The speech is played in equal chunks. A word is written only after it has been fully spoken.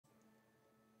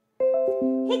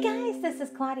Hey guys, this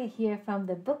is Claudia here from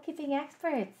the Bookkeeping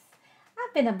Experts.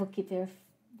 I've been a bookkeeper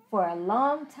for a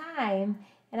long time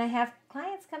and I have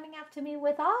clients coming up to me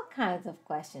with all kinds of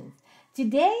questions.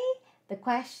 Today, the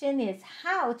question is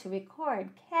how to record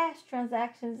cash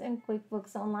transactions in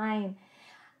QuickBooks Online.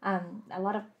 A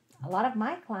lot of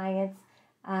my clients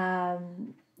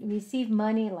receive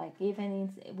money like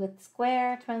even with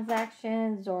Square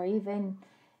transactions or even,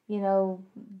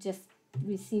 just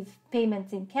receive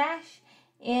payments in cash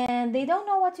and they don't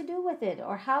know what to do with it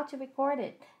or how to record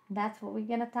it. That's what we're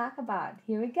going to talk about.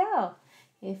 Here we go.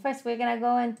 Okay, first, we're going to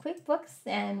go in QuickBooks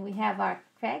and we have our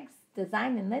Craig's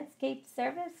Design and Landscape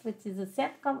Service, which is a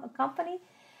set company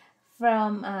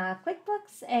from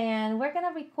QuickBooks, and we're going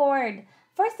to record.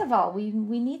 First of all, we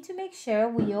need to make sure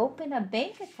we open a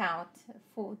bank account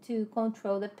to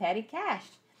control the petty cash.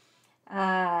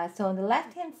 So on the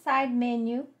left-hand side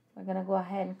menu, we're going to go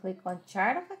ahead and click on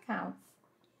Chart of Accounts.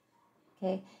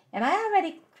 Okay, and I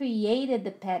already created the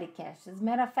petty cash. As a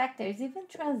matter of fact, there's even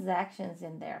transactions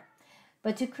in there.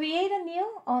 But to create a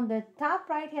new, on the top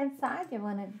right-hand side, you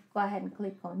want to go ahead and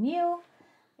click on New.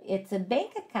 It's a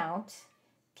bank account,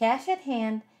 cash at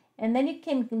hand, and then you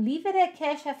can leave it at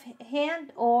cash at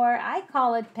hand, or I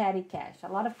call it petty cash. A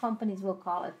lot of companies will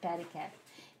call it petty cash.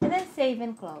 And then save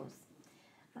and close.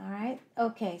 All right,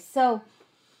 okay, so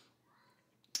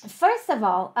first of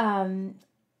all,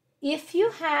 if you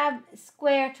have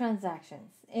Square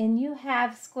transactions and you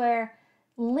have Square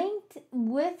linked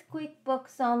with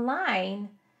QuickBooks Online,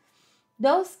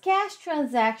 those cash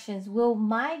transactions will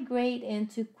migrate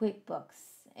into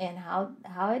QuickBooks. And how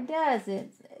it does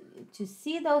is to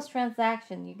see those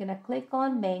transactions, you're going to click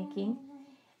on Banking,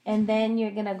 and then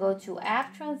you're going to go to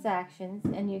App Transactions,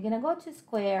 and you're going to go to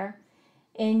Square,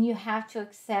 and you have to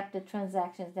accept the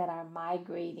transactions that are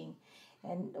migrating.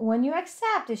 And when you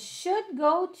accept, it should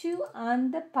go to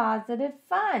undeposited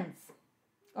funds.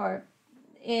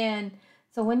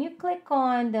 So when you click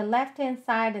on the left-hand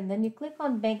side and then you click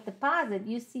on bank deposit,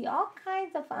 you see all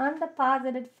kinds of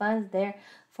undeposited funds there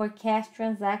for cash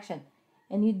transaction.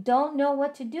 And you don't know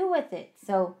what to do with it.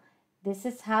 So this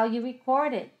is how you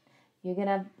record it. You're going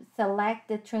to select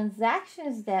the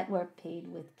transactions that were paid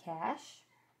with cash.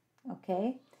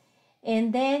 Okay.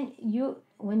 And then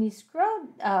when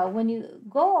you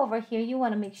go over here, you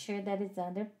want to make sure that it's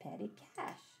under petty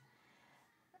cash.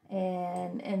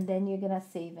 And then you're going to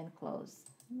save and close.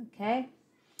 Okay.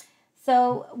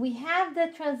 So we have the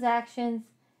transactions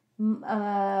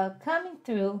coming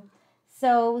through.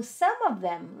 So some of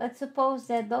them, let's suppose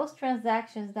that those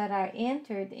transactions that are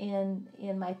entered in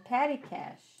my petty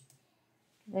cash,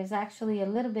 there's actually a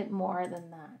little bit more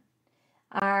than that,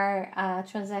 are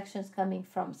transactions coming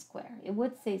from Square. It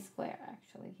would say Square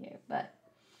actually here, but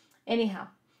anyhow.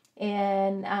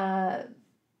 And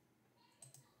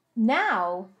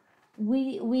now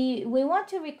we want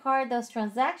to record those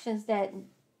transactions that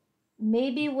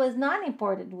maybe was not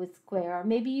imported with Square, or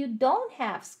maybe you don't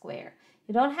have Square.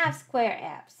 You don't have Square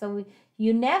app, so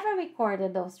you never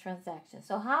recorded those transactions.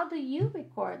 So how do you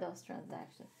record those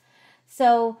transactions?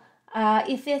 So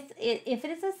if it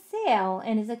is a sale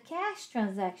and is a cash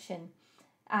transaction,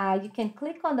 you can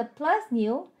click on the plus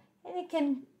new and you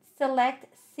can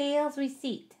select sales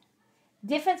receipt.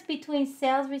 Difference between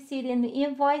sales receipt and the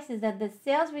invoice is that the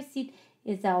sales receipt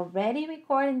is already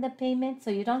recording the payment, so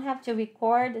you don't have to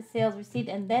record the sales receipt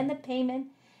and then the payment.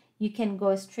 You can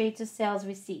go straight to sales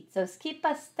receipt. So skip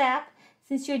a step.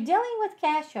 Since you're dealing with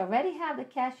cash, you already have the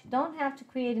cash. You don't have to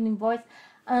create an invoice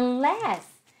unless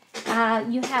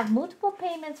you have multiple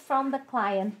payments from the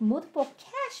client, multiple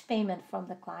cash payment from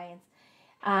the clients,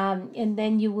 and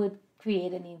then you would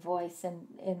create an invoice and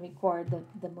record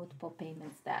the multiple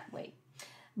payments that way.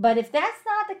 But if that's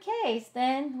not the case,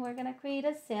 then we're going to create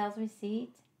a sales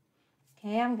receipt.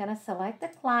 Okay, I'm going to select the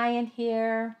client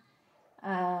here.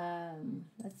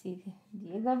 Let's see,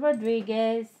 Diego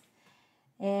Rodriguez.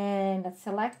 And let's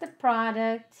select the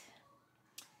product.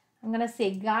 I'm going to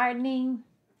say gardening.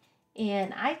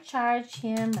 And I charge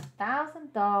him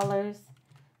 $1,000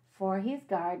 for his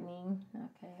gardening.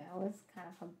 Okay, that was kind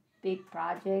of a big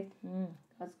project.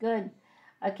 That's good.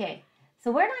 Okay,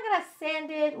 so we're not going to send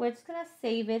it. We're just going to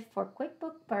save it for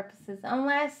QuickBooks purposes,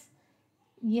 unless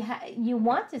you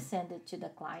want to send it to the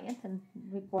client and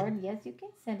record. Yes, you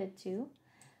can send it to.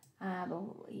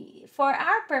 But for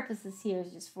our purposes here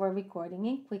is just for recording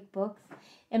in QuickBooks.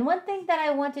 And one thing that I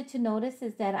wanted to notice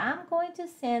is that I'm going to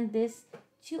send this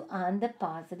to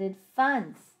undeposited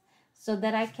funds so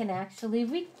that I can actually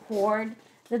record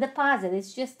the deposit.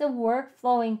 It's just the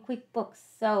workflow in QuickBooks.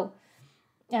 So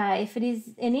if it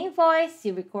is an invoice,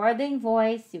 you record the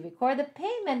invoice, you record the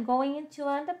payment going into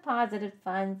undeposited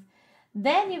funds.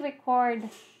 Then you record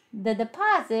the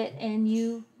deposit and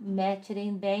you match it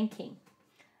in banking.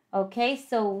 Okay,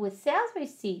 so with sales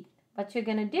receipt, what you're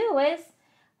gonna do is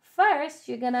first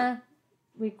you're gonna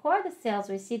record the sales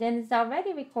receipt, and it's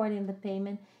already recording the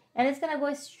payment, and it's gonna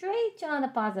go straight to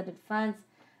undeposited funds.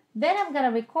 Then I'm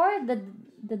gonna record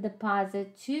the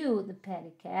deposit to the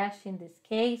petty cash in this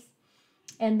case,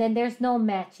 and then there's no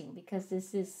matching because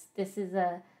this is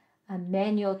a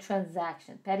manual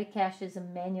transaction. Petty cash is a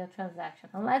manual transaction.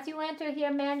 Unless you enter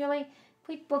here manually,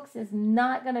 QuickBooks is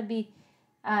not gonna be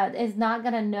is not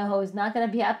gonna know, is not gonna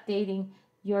be updating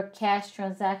your cash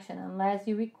transaction unless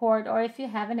you record, or if you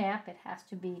have an app, it has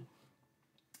to be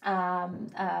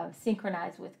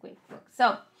synchronized with QuickBooks.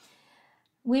 So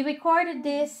we recorded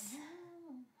this.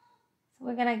 So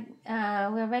we're gonna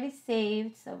we're already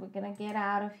saved, so we're gonna get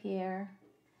out of here,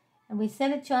 and we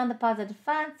send it to undeposited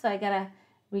funds. So I gotta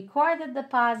record the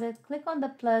deposit, click on the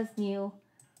plus new,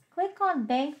 click on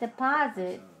bank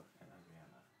deposit,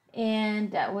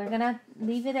 and we're gonna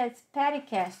leave it as petty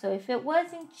cash. So if it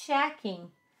was in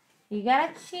checking, you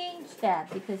gotta change that,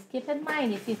 because keep in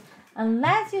mind, if you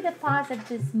unless you deposit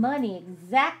this money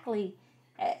exactly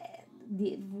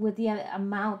with the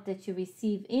amount that you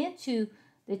receive into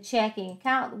the checking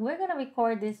account, we're gonna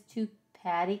record this to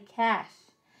petty cash.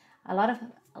 A lot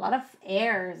of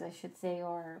errors, I should say,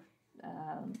 or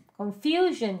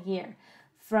confusion here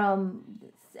from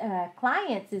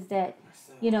clients is that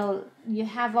you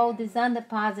have all these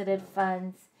undeposited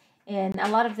funds, and a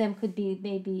lot of them could be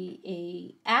maybe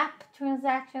a app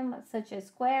transaction such as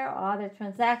Square or other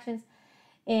transactions,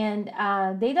 and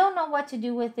they don't know what to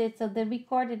do with it, so they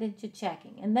record it into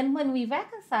checking. And then when we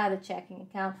reconcile the checking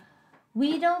account,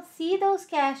 we don't see those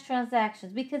cash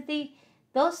transactions because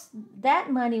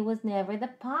that money was never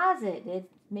deposited.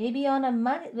 Maybe on a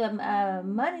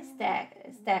money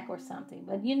stack or something,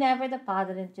 but you never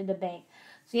deposit into the bank.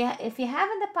 So if you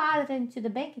haven't deposited into the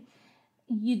bank,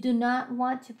 you do not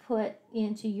want to put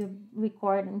into your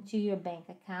bank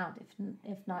account.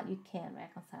 If not, you can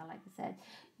reconcile, like I said.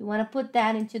 You want to put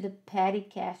that into the petty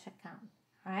cash account.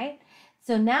 All right.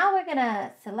 So now we're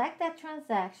gonna select that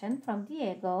transaction from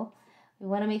Diego. We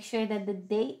want to make sure that the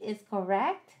date is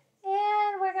correct,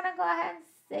 and we're gonna go ahead and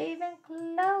save and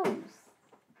close.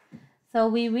 So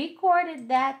we recorded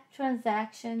that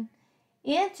transaction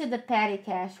into the petty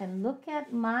cash, and look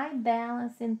at my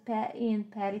balance in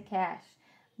petty cash.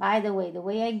 By the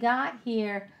way I got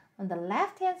here on the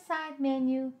left hand side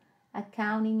menu,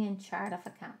 accounting and chart of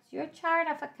accounts. Your chart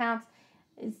of accounts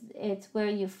it's where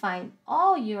you find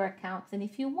all your accounts, and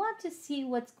if you want to see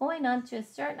what's going on to a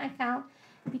certain account,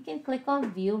 you can click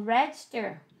on view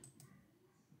register,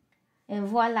 and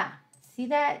voila, see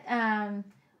that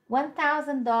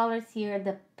 $1,000 here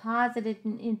deposited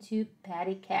into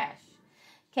petty cash.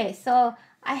 Okay, so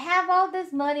I have all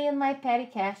this money in my petty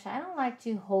cash. I don't like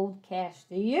to hold cash,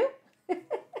 do you?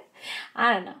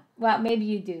 I don't know. Well, maybe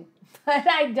you do, but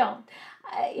I don't.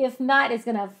 If not, it's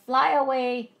gonna fly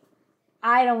away.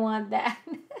 I don't want that.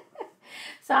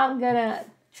 So I'm gonna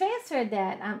transfer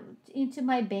that into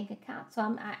my bank account. So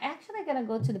I'm actually gonna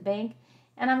go to the bank,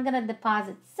 and I'm gonna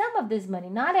deposit some of this money,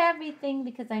 not everything,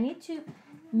 because I need to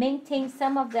maintain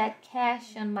some of that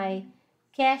cash on my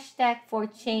cash stack for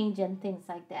change and things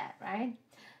like that, right?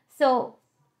 So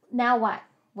now what?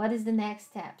 What is the next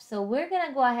step? So we're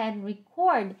gonna go ahead and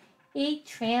record a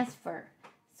transfer.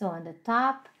 So on the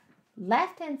top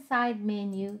left hand side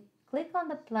menu, click on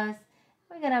the plus.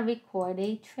 We're gonna record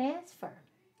a transfer.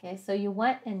 Okay, so you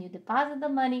went and you deposit the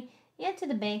money into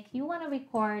the bank. You want to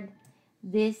record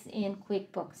this in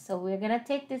QuickBooks. So we're gonna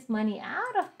take this money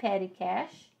out of petty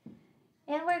cash,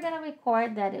 and we're going to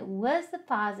record that it was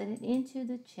deposited into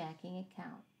the checking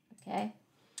account. Okay,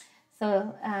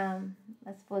 so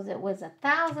let's suppose it was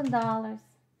 $1,000.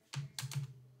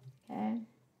 Okay,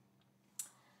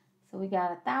 so we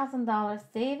got $1,000.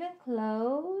 Save and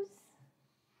close.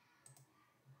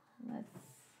 Let's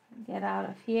get out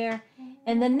of here.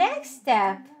 And the next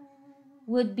step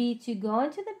would be to go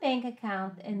into the bank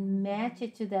account and match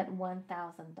it to that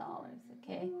 $1,000.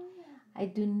 Okay, I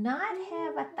do not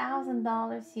have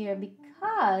 $1,000 here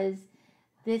because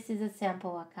this is a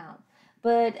sample account.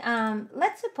 But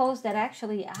let's suppose that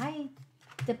actually I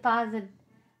deposit,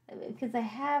 because I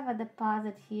have a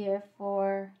deposit here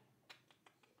for,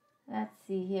 let's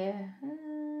see here,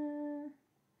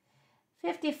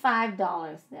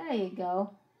 $55. There you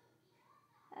go.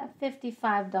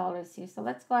 $55 here. So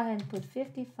let's go ahead and put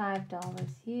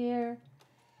 $55 here.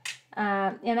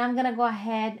 And I'm going to go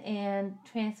ahead and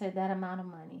transfer that amount of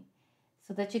money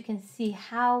so that you can see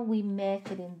how we match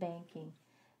it in banking.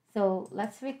 So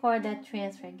let's record that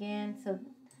transfer again. So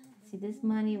see, this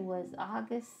money was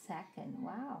August 2nd.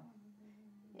 Wow.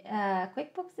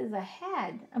 QuickBooks is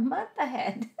ahead, a month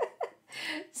ahead.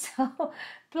 So,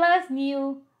 plus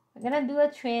new, we're going to do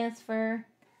a transfer.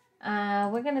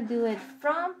 We're going to do it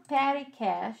from petty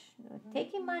cash,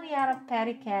 taking money out of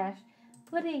petty cash,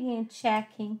 putting in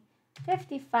checking,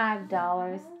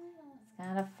 $55. It's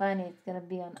kind of funny. It's going to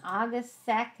be on August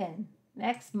 2nd,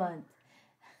 next month.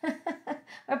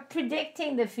 We're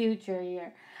predicting the future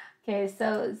here. Okay,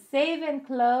 so save and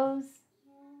close.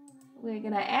 We're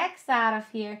going to X out of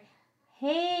here.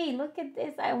 Hey, look at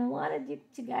this. I wanted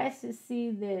you guys to see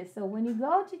this. So when you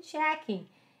go to checking,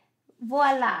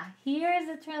 voila, here's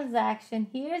a transaction.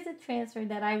 Here's a transfer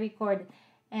that I recorded.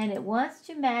 And it wants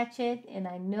to match it, and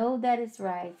I know that it's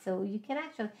right. So you can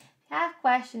actually, if you have a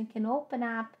question, you can open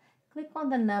up, click on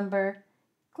the number,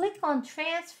 click on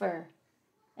transfer,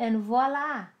 and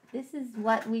voila, this is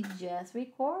what we just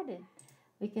recorded.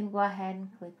 We can go ahead and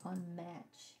click on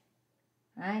match,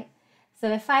 right? So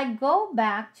if I go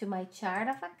back to my chart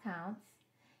of accounts,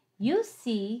 you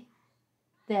see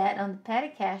that on the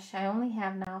petty cash, I only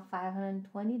have now $520.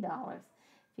 If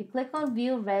you click on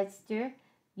view register,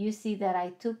 you see that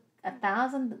I took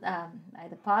I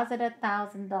deposited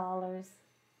 $1,000,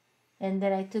 and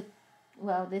then I took,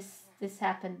 well, this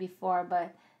happened before,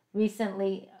 but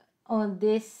recently on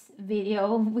this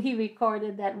video, we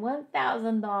recorded that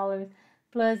 $1,000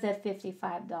 plus that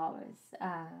 $55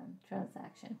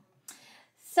 transaction.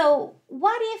 So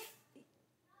what if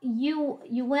you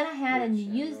went ahead and you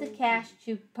used the cash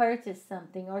to purchase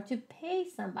something or to pay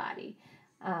somebody?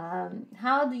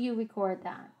 How do you record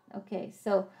that? Okay,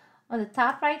 so on the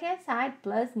top right hand side,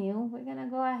 plus new, we're gonna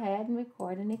go ahead and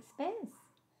record an expense.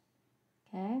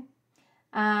 Okay,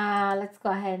 let's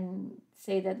go ahead and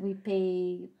say that we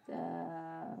pay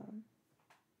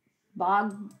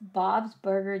Bob's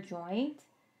Burger Joint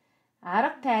out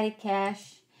of petty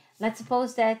cash. Let's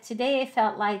suppose that today I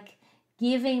felt like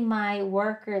giving my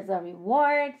workers a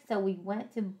reward, so we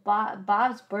went to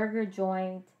Bob's Burger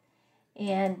Joint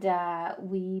and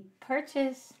we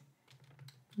purchased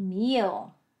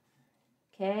meal.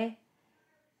 Okay,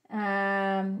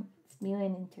 it's meal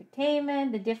and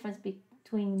entertainment. The difference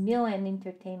between meal and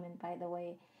entertainment, by the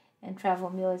way, and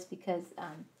travel meal is because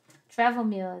travel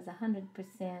meal is 100%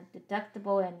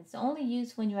 deductible and it's only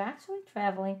used when you're actually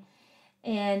traveling.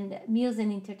 And meals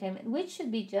and entertainment, which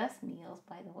should be just meals,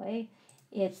 by the way,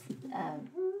 it's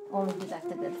only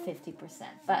deducted at 50%.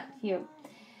 But here,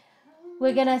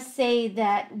 we're gonna say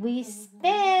that we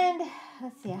spend,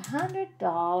 let's see,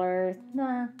 $100.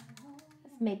 Nah,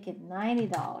 let's make it $90.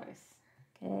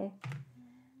 Okay.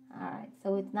 All right.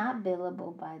 So it's not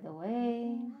billable, by the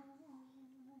way,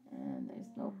 and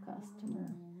there's no customer.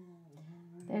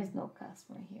 There's no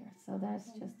customer here, so that's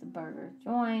just the burger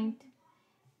joint.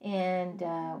 And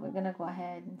we're going to go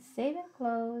ahead and save and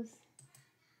close.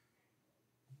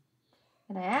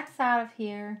 I'm going to X out of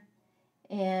here.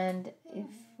 And if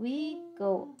we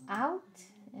go out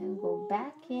and go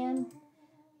back in,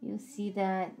 you'll see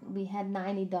that we had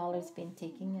 $90 been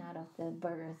taken out of the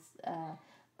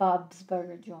Bob's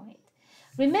Burger Joint.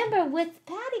 Remember, with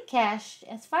petty cash,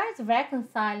 as far as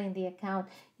reconciling the account,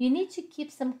 you need to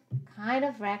keep some kind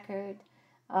of record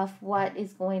of what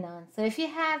is going on. So if you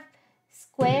have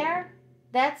Square,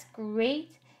 that's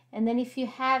great. And then if you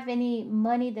have any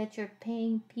money that you're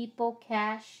paying people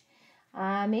cash,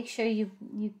 make sure you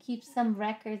keep some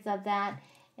records of that,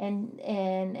 and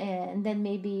then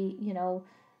maybe, you know,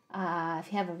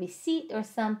 if you have a receipt or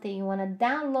something, you want to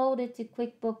download it to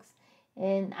QuickBooks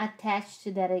and attach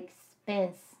to that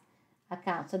expense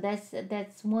account. So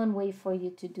that's one way for you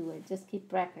to do it. Just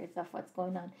keep records of what's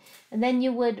going on, and then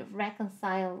you would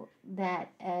reconcile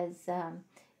that as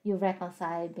you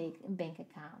reconcile bank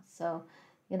accounts. So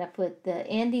you're gonna put the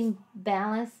ending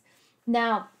balance.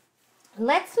 Now,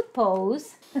 let's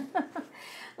suppose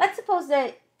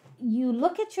that you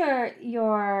look at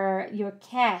your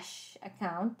cash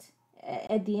account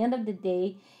at the end of the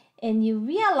day, and you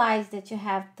realize that you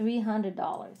have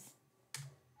 $300.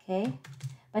 Okay,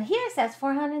 but here it says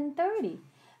 $430.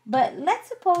 But let's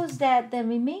suppose that the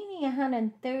remaining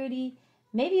 $130,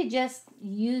 maybe you just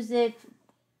use it.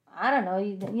 I don't know,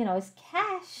 you know, it's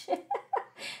cash.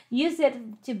 Use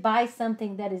it to buy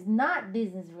something that is not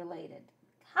business related.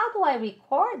 How do I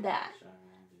record that?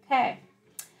 Okay.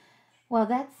 Well,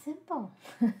 that's simple.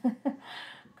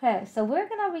 Okay, so we're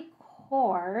going to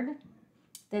record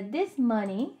that this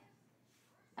money,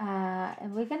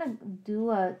 and we're going to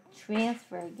do a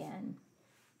transfer again.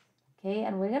 Okay,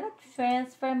 and we're going to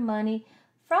transfer money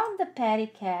from the petty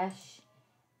cash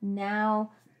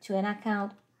now to an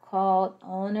account called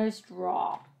owner's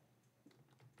draw.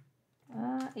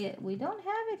 We don't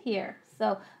have it here,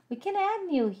 so we can add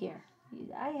new here.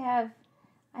 I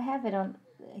have it on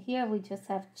here. We just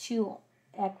have 2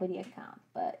 equity account,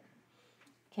 but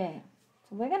okay.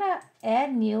 So we're gonna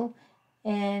add new,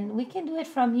 and we can do it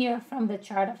from here from the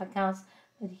chart of accounts.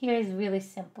 But here is really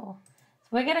simple. So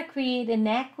we're gonna create an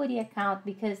equity account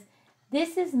because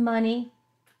this is money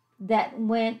that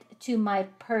went to my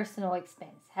personal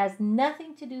expense. Has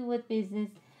nothing to do with business.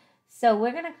 So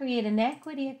we're gonna create an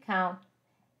equity account.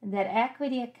 And that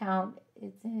equity account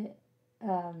is a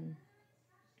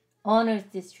owner's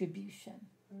distribution.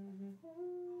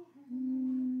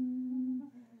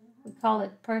 We call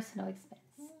it personal expense.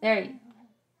 There you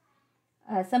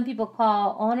go. Some people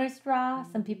call owner's draw.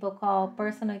 Some people call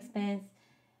personal expense.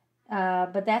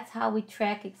 But that's how we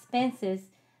track expenses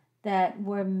that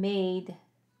were made,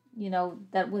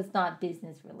 that was not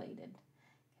business related.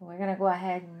 And we're going to go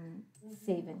ahead and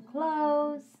save and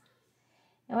close.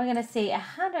 And we're going to say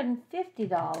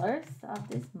 $150 of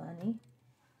this money.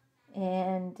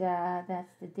 And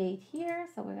that's the date here.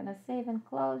 So we're going to save and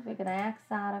close. We're going to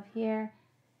X out of here.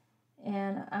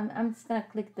 And I'm just going to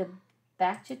click the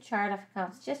back to chart of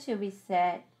accounts just to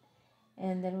reset.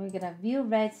 And then we're going to view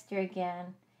register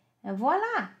again. And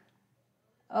voila.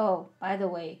 Oh, by the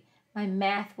way, my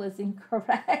math was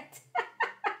incorrect.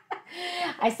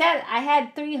 I said I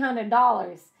had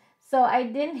 $300. So I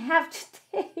didn't have to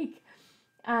take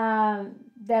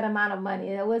that amount of money.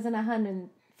 It wasn't $150.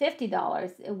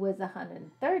 It was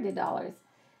 $130.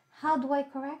 How do I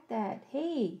correct that?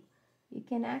 Hey, you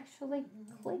can actually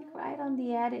click right on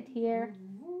the edit here.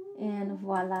 And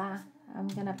voila. I'm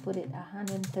going to put it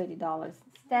 $130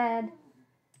 instead.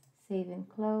 Save and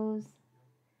close.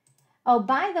 Oh,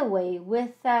 by the way,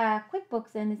 with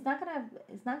QuickBooks, and it's not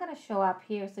gonna show up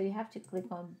here, so you have to click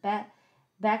on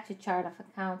back to chart of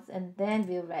accounts and then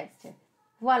view register.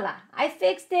 Voila, I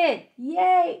fixed it!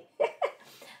 Yay!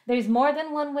 There's more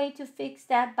than one way to fix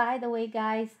that, by the way,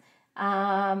 guys.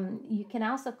 You can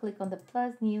also click on the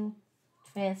plus new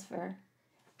transfer.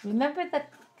 Remember the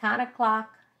counter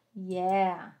clock?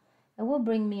 Yeah, it will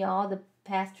bring me all the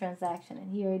past transaction,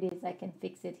 and here it is. I can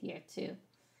fix it here too.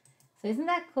 So isn't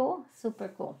that cool? Super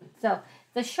cool. So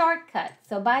the shortcut.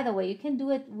 So by the way, you can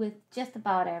do it with just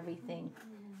about everything.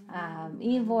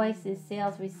 Invoices,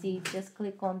 sales receipts. Just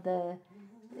click on the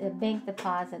bank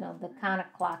deposit on the counter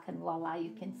clock, and voila, you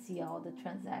can see all the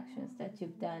transactions that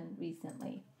you've done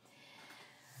recently.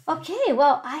 Okay,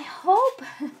 well, I hope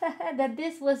that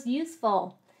this was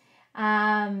useful.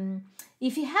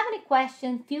 If you have any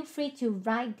questions, feel free to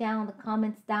write down the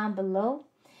comments down below.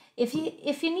 If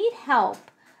you need help,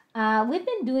 we've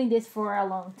been doing this for a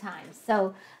long time.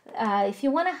 So if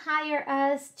you want to hire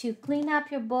us to clean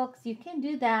up your books, you can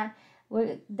do that.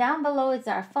 Down below is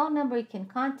our phone number. You can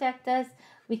contact us.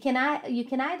 You can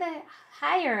either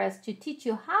hire us to teach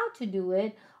you how to do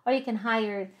it, or you can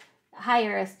hire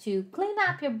us to clean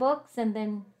up your books and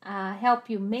then help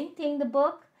you maintain the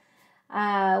book.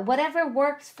 Whatever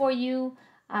works for you,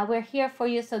 we're here for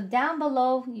you. So down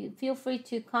below, you feel free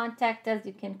to contact us.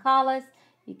 You can call us.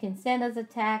 You can send us a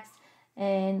text,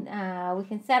 and we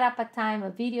can set up a time, a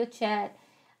video chat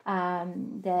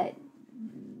that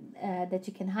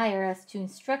you can hire us to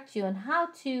instruct you on how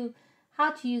to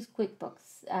use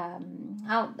QuickBooks,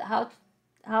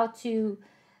 how to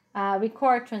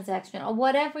record transaction, or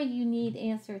whatever you need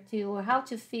answer to, or how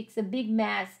to fix a big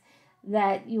mess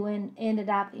that you ended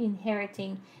up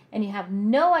inheriting and you have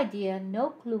no idea, no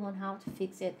clue on how to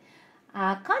fix it.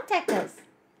 Contact us.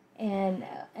 And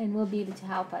we'll be able to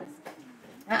help us.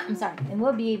 And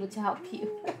we'll be able to help you.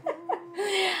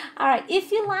 All right.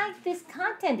 If you like this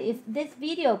content, if this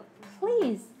video,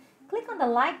 please click on the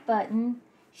like button.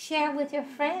 Share with your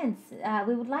friends.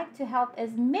 We would like to help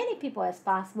as many people as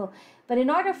possible. But in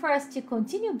order for us to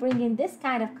continue bringing this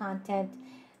kind of content,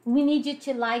 we need you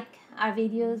to like our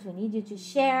videos. We need you to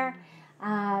share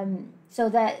so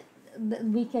that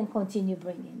we can continue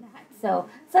bringing that. So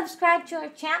subscribe to our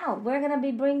channel. We're going to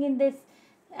be bringing this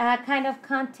kind of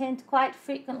content quite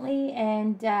frequently,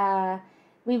 and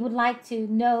we would like to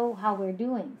know how we're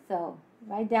doing. So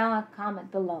write down a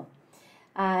comment below.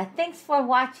 Thanks for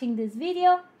watching this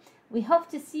video. We hope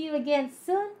to see you again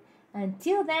soon.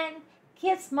 Until then,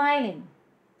 keep smiling.